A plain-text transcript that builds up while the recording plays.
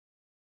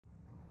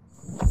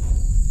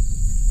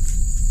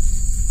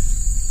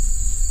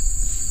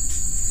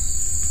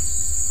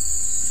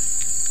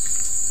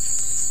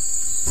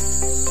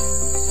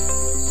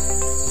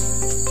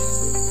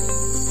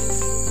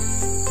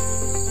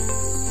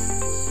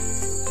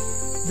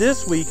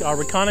This week, our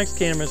Reconyx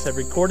cameras have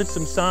recorded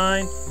some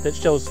sign that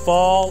shows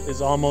fall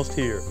is almost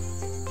here.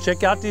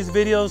 Check out these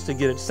videos to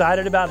get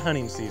excited about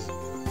hunting season.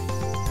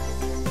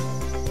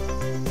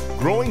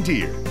 Growing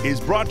Deer is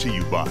brought to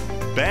you by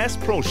Bass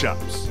Pro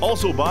Shops,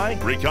 also by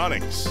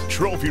Reconyx,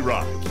 Trophy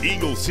Rock,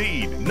 Eagle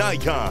Seed,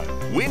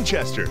 Nikon,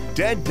 Winchester,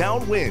 Dead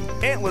Downwind,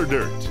 Antler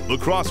Dirt,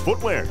 Lacrosse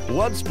Footwear,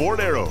 Blood Sport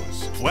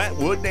Arrows,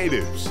 Flatwood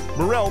Natives,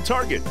 Morel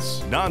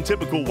Targets,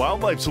 Non-Typical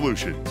Wildlife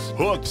Solutions,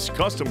 Hooks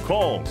Custom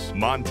Calls,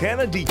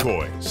 Montana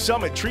Decoy,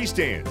 Summit Tree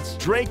Stands,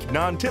 Drake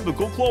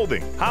Non-Typical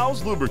Clothing,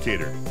 Howe's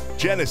Lubricator,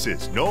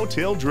 Genesis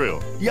No-Till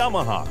Drill,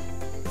 Yamaha,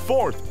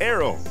 Fourth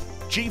Arrow,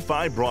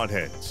 G5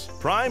 Broadheads,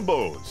 Prime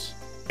Bows,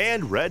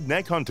 and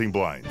Redneck Hunting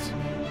Blinds.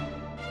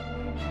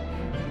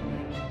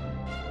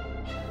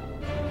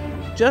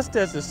 Just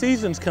as the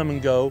seasons come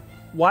and go,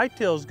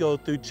 whitetails go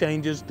through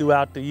changes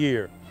throughout the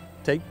year.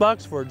 Take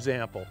bucks, for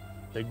example.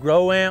 They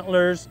grow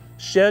antlers,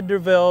 shed their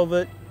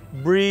velvet,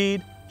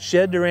 breed,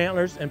 shed their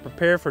antlers, and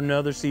prepare for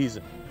another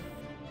season.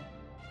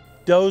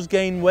 Does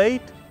gain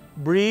weight,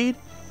 breed,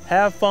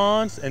 have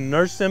fawns, and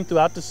nurse them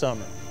throughout the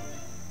summer.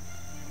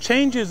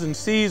 Changes in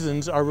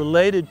seasons are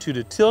related to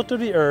the tilt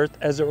of the earth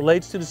as it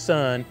relates to the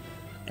sun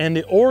and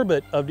the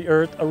orbit of the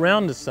earth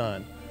around the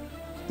sun.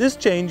 This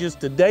changes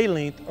the day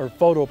length or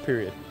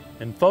photoperiod,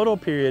 and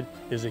photoperiod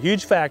is a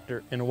huge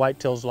factor in a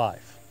whitetail's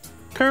life.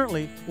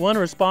 Currently, one of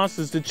the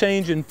responses to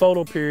change in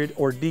photoperiod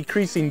or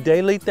decreasing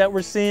day length that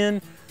we're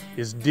seeing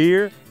is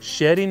deer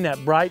shedding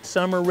that bright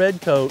summer red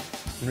coat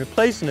and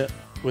replacing it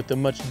with a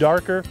much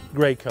darker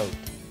gray coat.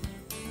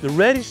 The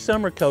reddish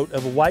summer coat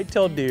of a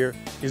white-tailed deer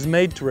is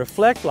made to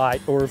reflect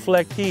light or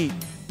reflect heat,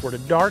 where the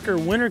darker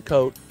winter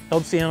coat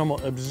helps the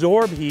animal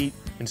absorb heat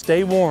and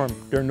stay warm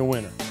during the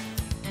winter.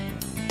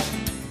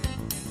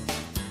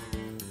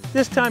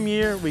 This time of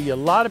year, we get a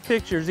lot of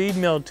pictures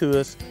emailed to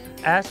us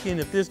asking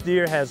if this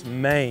deer has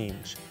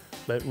mange,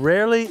 but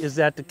rarely is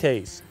that the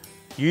case.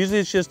 Usually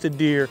it's just a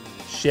deer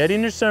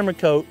shedding their summer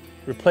coat,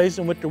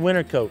 replacing with their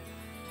winter coat.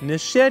 And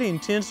this shedding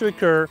tends to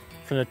occur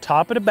from the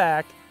top of the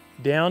back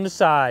down the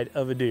side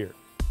of a deer.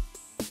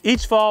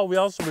 Each fall, we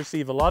also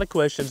receive a lot of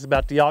questions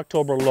about the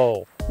October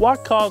lull.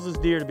 What causes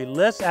deer to be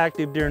less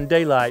active during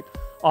daylight,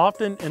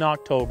 often in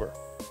October?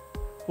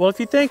 Well, if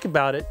you think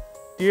about it,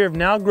 deer have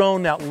now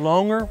grown that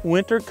longer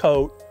winter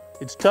coat.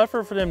 It's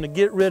tougher for them to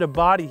get rid of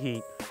body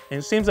heat, and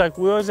it seems like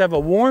we always have a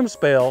warm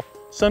spell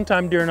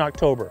sometime during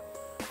October.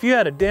 If you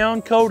had a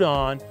down coat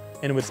on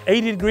and it was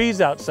 80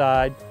 degrees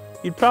outside,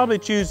 you'd probably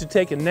choose to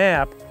take a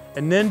nap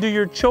and then do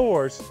your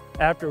chores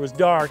after it was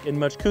dark and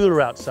much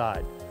cooler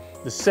outside.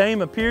 The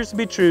same appears to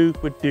be true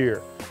with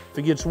deer. If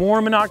it gets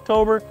warm in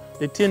October,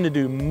 they tend to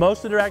do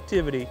most of their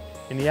activity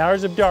in the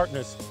hours of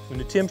darkness when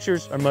the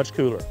temperatures are much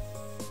cooler.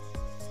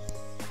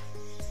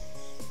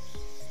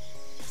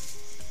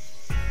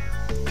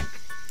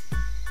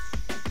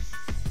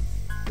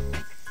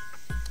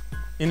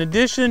 In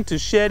addition to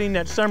shedding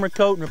that summer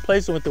coat and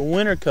replacing it with the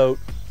winter coat,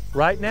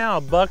 right now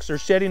bucks are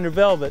shedding their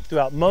velvet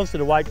throughout most of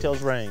the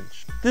whitetail's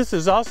range. This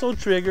is also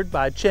triggered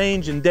by a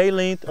change in day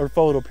length or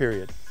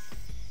photoperiod.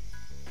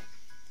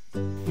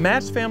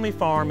 Matt's family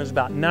farm is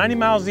about 90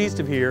 miles east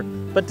of here,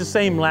 but the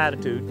same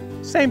latitude,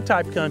 same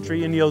type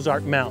country in the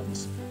Ozark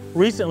Mountains.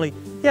 Recently,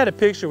 he had a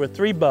picture with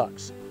 3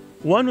 bucks.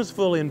 One was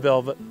fully in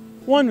velvet,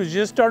 one was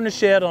just starting to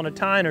shed on a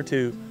tine or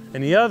two,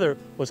 and the other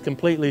was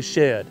completely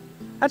shed.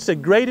 That's a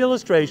great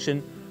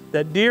illustration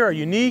that deer are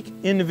unique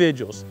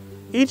individuals.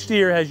 Each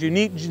deer has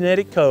unique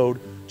genetic code,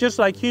 just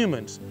like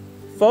humans.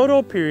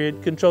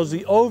 Photoperiod controls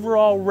the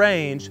overall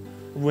range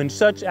of when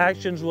such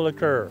actions will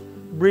occur: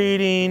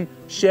 breeding,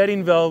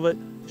 shedding velvet,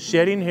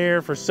 shedding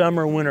hair for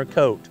summer or winter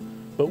coat.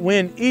 But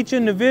when each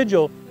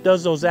individual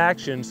does those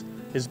actions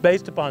is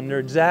based upon their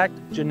exact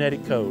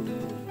genetic code.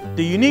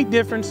 The unique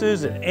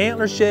differences in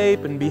antler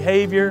shape and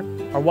behavior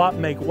are what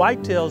make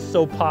whitetails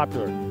so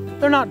popular.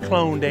 They're not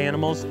cloned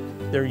animals.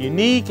 They're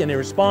unique and they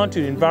respond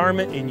to the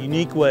environment in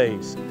unique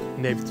ways.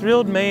 And they've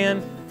thrilled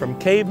man from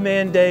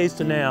caveman days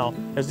to now,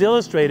 as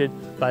illustrated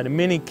by the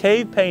many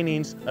cave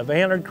paintings of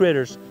antlered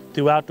critters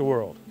throughout the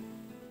world.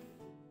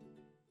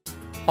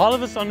 All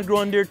of us on the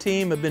Growing Deer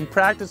team have been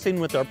practicing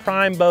with our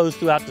prime bows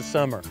throughout the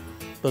summer.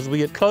 As we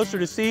get closer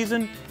to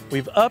season,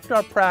 we've upped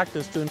our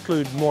practice to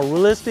include more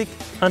realistic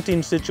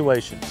hunting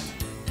situations.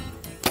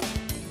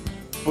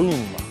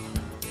 Boom.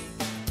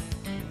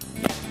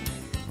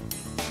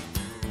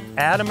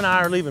 Adam and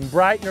I are leaving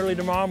bright and early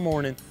tomorrow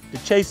morning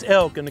to chase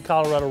elk in the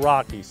Colorado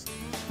Rockies.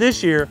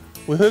 This year,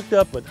 we hooked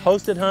up with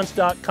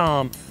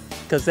HostedHunts.com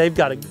because they've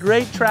got a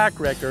great track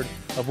record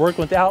of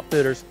working with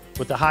outfitters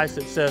with a high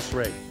success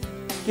rate.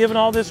 Given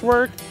all this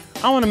work,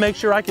 I want to make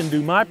sure I can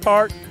do my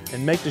part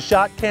and make the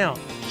shot count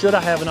should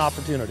I have an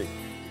opportunity.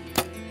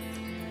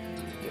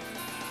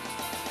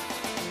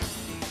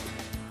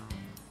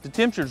 The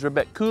temperatures are a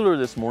bit cooler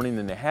this morning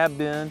than they have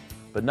been,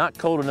 but not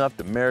cold enough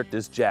to merit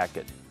this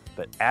jacket.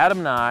 But Adam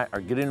and I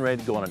are getting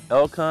ready to go on an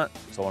elk hunt,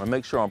 so I want to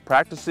make sure I'm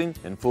practicing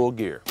in full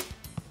gear.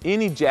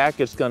 Any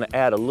jacket's gonna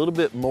add a little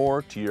bit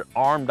more to your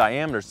arm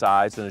diameter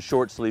size than a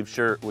short sleeve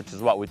shirt, which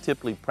is what we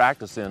typically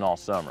practice in all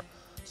summer.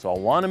 So I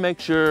wanna make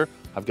sure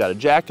I've got a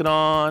jacket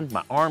on,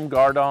 my arm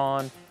guard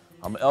on,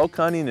 I'm elk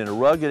hunting in a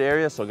rugged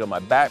area, so I got my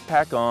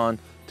backpack on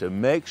to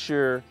make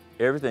sure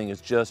everything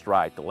is just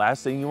right. The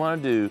last thing you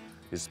wanna do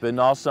is spend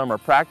all summer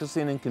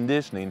practicing and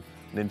conditioning,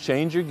 and then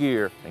change your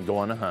gear and go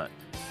on a hunt.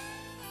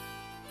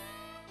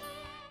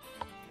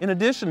 In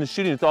addition to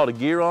shooting with all the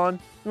gear on,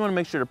 you want to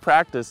make sure the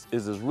practice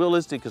is as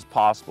realistic as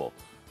possible.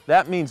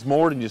 That means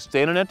more than just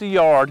standing at the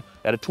yard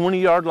at a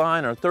 20-yard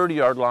line or a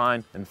 30-yard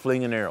line and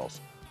flinging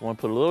arrows. You want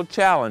to put a little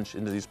challenge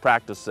into these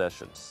practice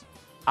sessions.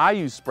 I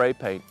use spray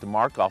paint to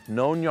mark off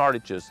known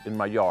yardages in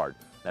my yard.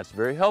 That's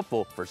very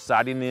helpful for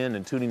sighting in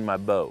and tuning my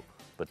bow.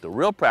 But the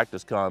real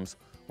practice comes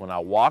when I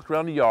walk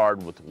around the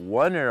yard with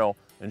one arrow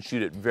and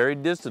shoot at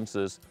varied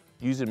distances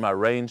using my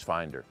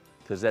rangefinder.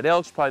 Because that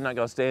elk's probably not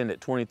going to stand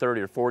at 20,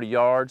 30, or 40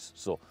 yards.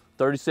 So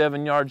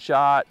 37-yard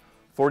shot,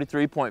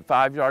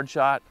 43.5-yard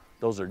shot,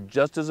 those are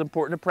just as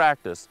important to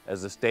practice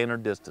as the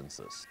standard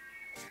distances.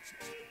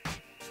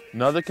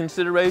 Another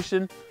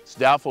consideration, it's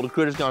doubtful the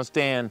critter's going to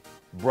stand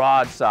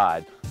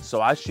broadside. So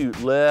I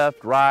shoot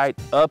left, right,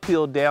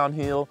 uphill,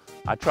 downhill.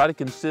 I try to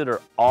consider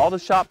all the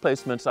shot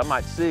placements I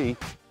might see,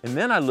 and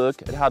then I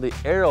look at how the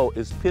arrow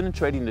is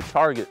penetrating the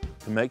target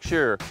to make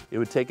sure it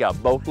would take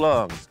out both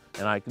lungs,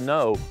 and I can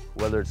know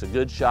whether it's a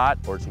good shot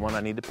or it's one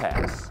I need to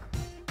pass.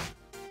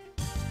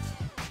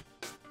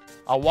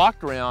 I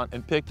walked around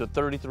and picked a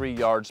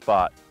 33-yard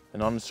spot,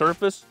 and on the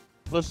surface,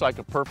 it looks like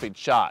a perfect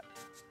shot.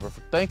 But if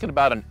we're thinking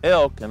about an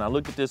elk and I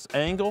look at this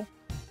angle,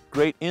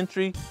 great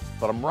entry,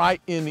 but I'm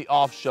right in the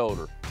off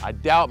shoulder. I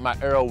doubt my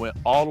arrow went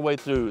all the way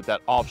through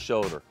that off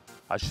shoulder.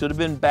 I should have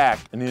been back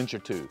an inch or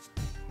two.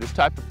 This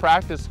type of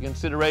practice and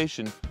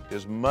consideration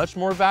is much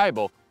more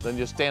valuable than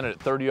just standing at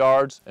 30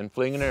 yards and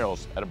flinging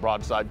arrows at a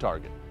broadside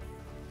target.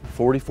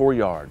 44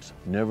 yards.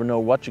 You never know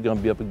what you're going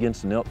to be up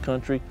against in elk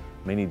country.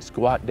 May need to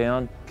squat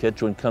down,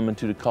 catch one coming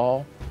to the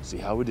call, see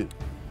how we do.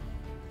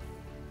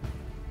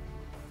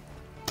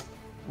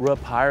 We're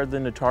up higher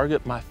than the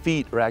target. My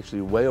feet are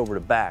actually way over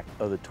the back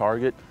of the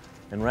target,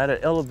 and we're at an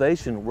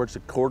elevation where it's a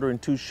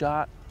 1/4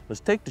 shot. Let's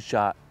take the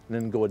shot and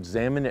then go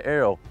examine the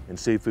arrow and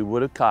see if we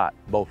would have caught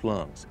both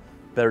lungs.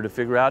 Better to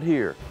figure out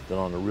here than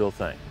on the real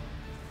thing.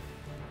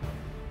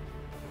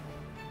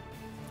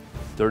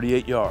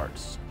 38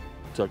 yards.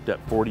 Tuck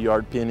that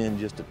 40-yard pin in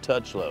just a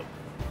touch low.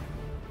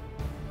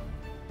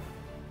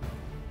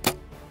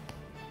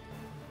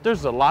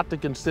 There's a lot to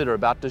consider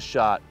about this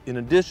shot in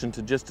addition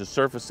to just a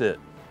surface hit.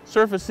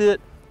 Surface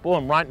hit, boy,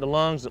 I'm right in the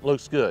lungs, it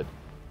looks good.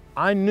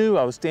 I knew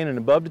I was standing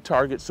above the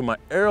target, so my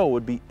arrow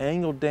would be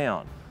angled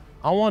down.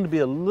 I wanted to be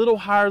a little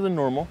higher than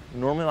normal.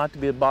 Normally I like to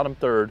be a bottom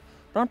third,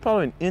 but I'm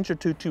probably an inch or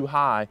two too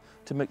high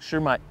to make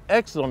sure my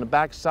exit on the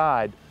back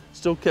side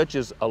still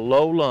catches a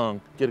low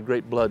lung, get a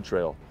great blood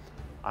trail.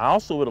 I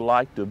also would have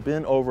liked to have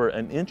been over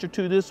an inch or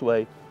two this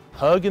way,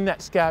 hugging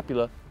that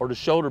scapula or the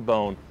shoulder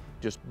bone,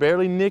 just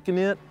barely nicking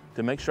it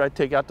to make sure I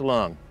take out the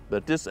lung. But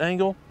at this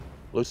angle,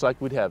 looks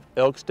like we'd have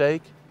elk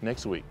steak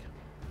next week.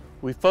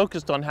 We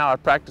focused on how I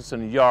practice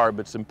in the yard,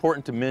 but it's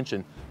important to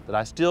mention that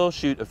I still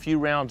shoot a few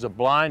rounds of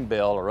blind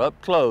bell or up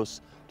close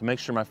to make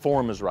sure my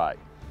form is right.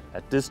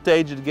 At this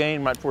stage of the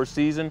game, right before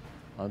season,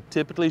 I'm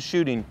typically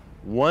shooting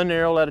one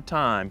arrow at a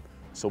time,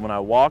 so when I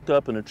walk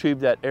up and retrieve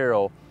that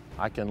arrow,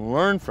 I can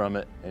learn from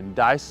it and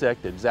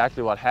dissect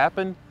exactly what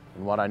happened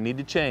and what I need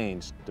to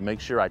change to make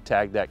sure I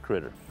tag that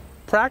critter.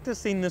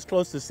 Practicing this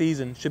close to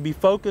season should be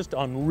focused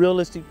on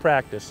realistic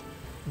practice.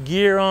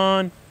 Gear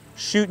on,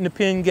 shooting the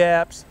pin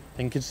gaps,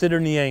 and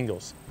considering the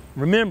angles.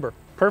 Remember,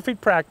 perfect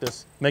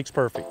practice makes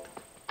perfect.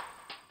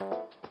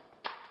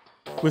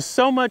 With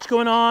so much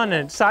going on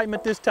and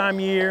excitement this time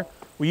of year,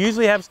 we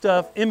usually have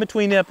stuff in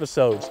between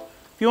episodes.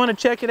 If you want to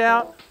check it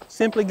out,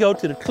 simply go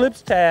to the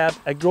Clips tab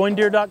at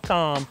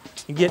GrowingDeer.tv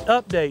and get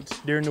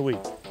updates during the week.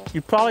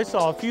 You probably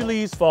saw a few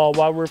leaves fall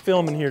while we're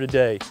filming here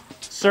today.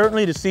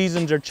 Certainly the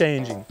seasons are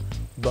changing,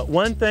 but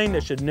one thing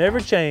that should never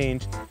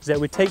change is that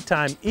we take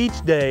time each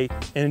day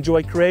and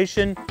enjoy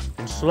creation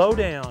and slow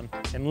down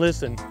and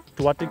listen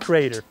to what the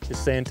Creator is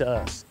saying to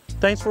us.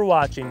 Thanks for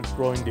watching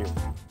Growing Deer.